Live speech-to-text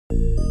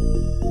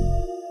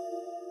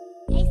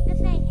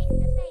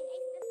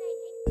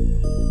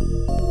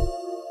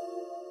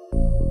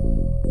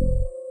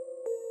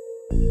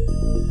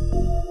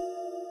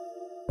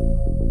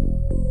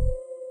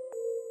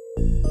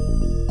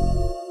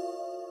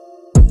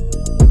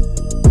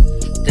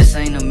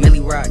ain't a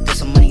milli rock,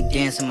 this a money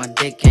dance. And my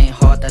dick ain't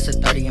hard, that's a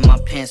 30 in my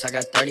pants. I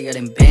got 30 of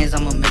them bands,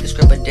 I'ma make a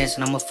stripper dance.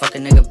 And I'ma fuck a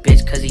nigga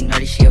bitch, cause he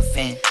nerdy, she a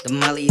fan. The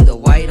molly either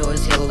white or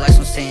it's yellow like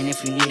some sand.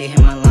 If you need it,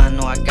 hit my line,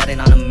 no, I got it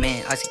on a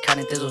man. I see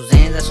cotton thizzle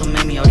zans, that's what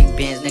made me all these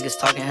bands. Niggas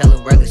talking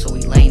hella reckless, so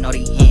we laying all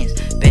these hands.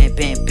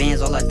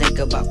 Bands, all I think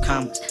about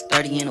commas.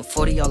 30 and a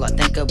 40, all I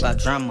think about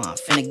drama. I'm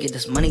finna get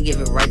this money, give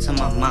it right to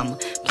my mama.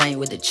 Playing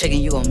with the chicken,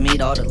 you gon'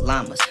 meet all the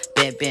llamas.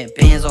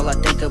 Bands, all I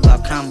think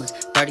about commas.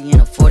 30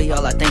 and a 40,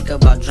 all I think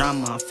about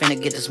drama. I'm finna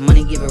get this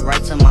money, give it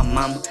right to my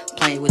mama.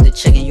 Playing with the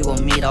chicken, you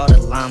gon' meet all the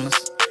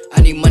llamas.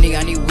 I need money,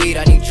 I need weed,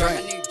 I need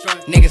drink.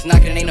 Niggas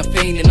knocking, ain't a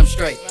fiend and I'm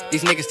straight.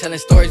 These niggas telling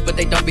stories, but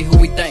they don't be who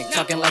we think.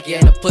 Talking like you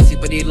ain't a pussy,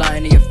 but he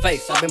lying in your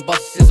face. I've been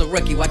busted since a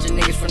rookie, watching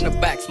niggas from the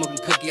back. Smoking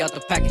cookie out the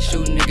pack and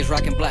shooting niggas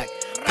rocking black.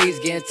 Please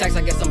getting taxed,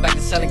 I guess I'm back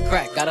to selling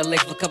crack. Got a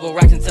lick for a couple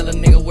racks and tell a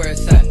nigga where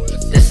it's at.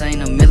 This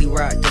ain't a milli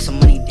rock, this a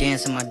money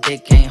dance. And my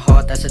dick ain't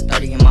hard, that's a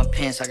 30 in my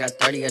pants. I got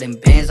 30 of them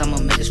bands, I'ma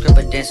make a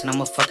stripper dance. And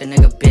I'ma fuck a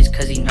nigga bitch,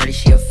 cause he nerdy,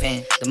 she a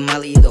fan. The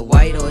molly either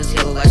white or it's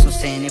yellow like some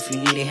sand. If you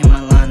need it, hit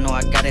my line, no,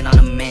 I got it on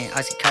a man.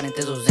 I see cotton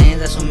thizzle zans,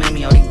 that's what made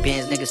me all these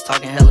bands. Niggas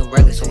talking hella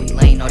reckless, so we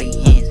laying all these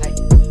hands.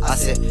 I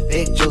said,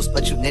 big juice,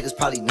 but you niggas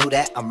probably knew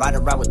that. I'm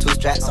riding around with 2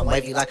 straps, I'm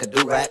wavy like a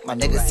do-rag. My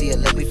niggas see a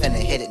lick, we finna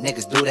hit it,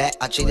 niggas do that.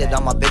 I cheated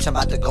on my bitch, I'm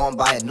about to go and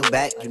buy a new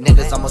bag. You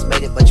niggas almost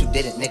made it, but you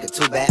didn't, nigga,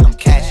 too bad. I'm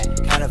cashing,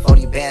 counting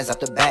 40 bands off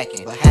the back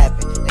end. What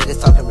happened?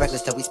 Niggas talking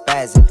reckless till we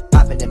spazzing.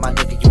 Popping in my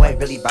nigga, you ain't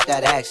really about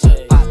that action.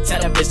 Tell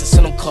that bitch to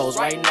send them clothes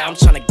right now. I'm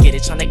tryna get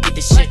it, tryna get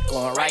this shit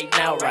going right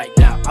now, right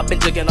now. I've been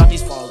jigging off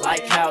these phones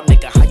like how,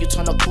 nigga. How you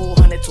turn a cool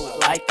 100 to a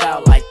like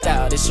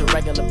that? This shit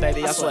regular,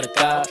 baby, I swear to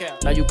God.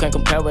 Now you can't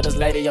compare with us,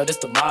 lady, yo, this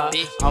the mob.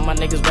 All my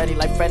niggas ready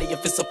like Freddy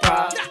if it's a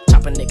pop.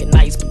 Chop a nigga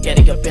nice,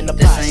 spaghetti up in the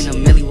pot. This ain't a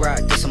milli rock,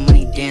 this a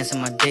money dance.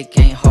 And my dick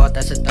ain't hard,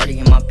 that's a 30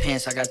 in my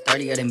pants. I got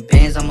 30 of them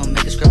bands, I'ma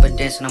make a stripper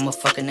dance. And I'ma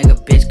fuck a nigga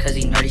bitch, cause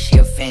he nerdy, she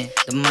a fan.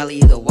 The molly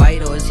either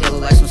white or it's yellow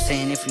like some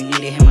sand. If you need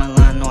it, hit my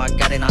line, no, I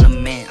got it on a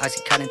man. I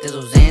see cotton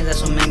thizzle zans,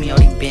 that's what made me all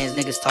these bands.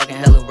 Niggas talking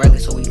hella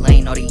reckless, so we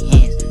laying all these hands.